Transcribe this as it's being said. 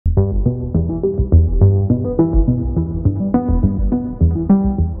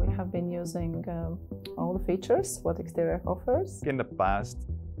features what XTRF offers. In the past,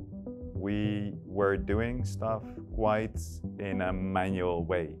 we were doing stuff quite in a manual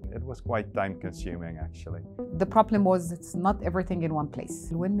way. It was quite time-consuming, actually. The problem was it's not everything in one place.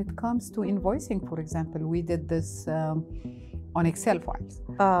 When it comes to invoicing, for example, we did this on Excel files.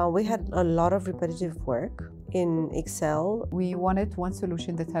 We had a lot of repetitive work in Excel. We wanted one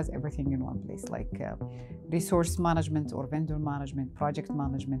solution that has everything in one place, like resource management or vendor management, project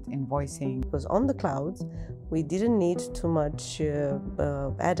management, invoicing. It was on the cloud. We didn't need too much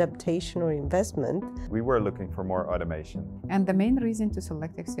adaptation or investment. We were looking for more automation. And the main reason to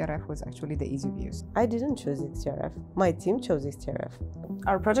select XTRF was actually the ease of use. I didn't choose XTRF. My team chose XTRF.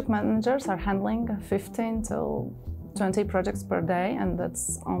 Our project managers are handling 15 to 20 projects per day, and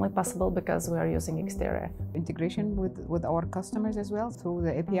that's only possible because we are using XTRF. Integration with our customers as well through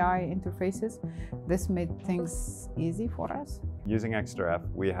the API interfaces. This made things easy for us. Using XTRF,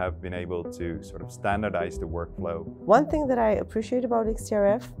 we have been able to sort of standardize the workflow. One thing that I appreciate about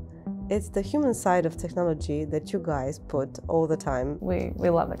XTRF is the human side of technology that you guys put all the time. We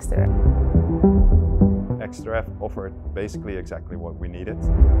love XTRF. XTRF offered basically exactly what we needed.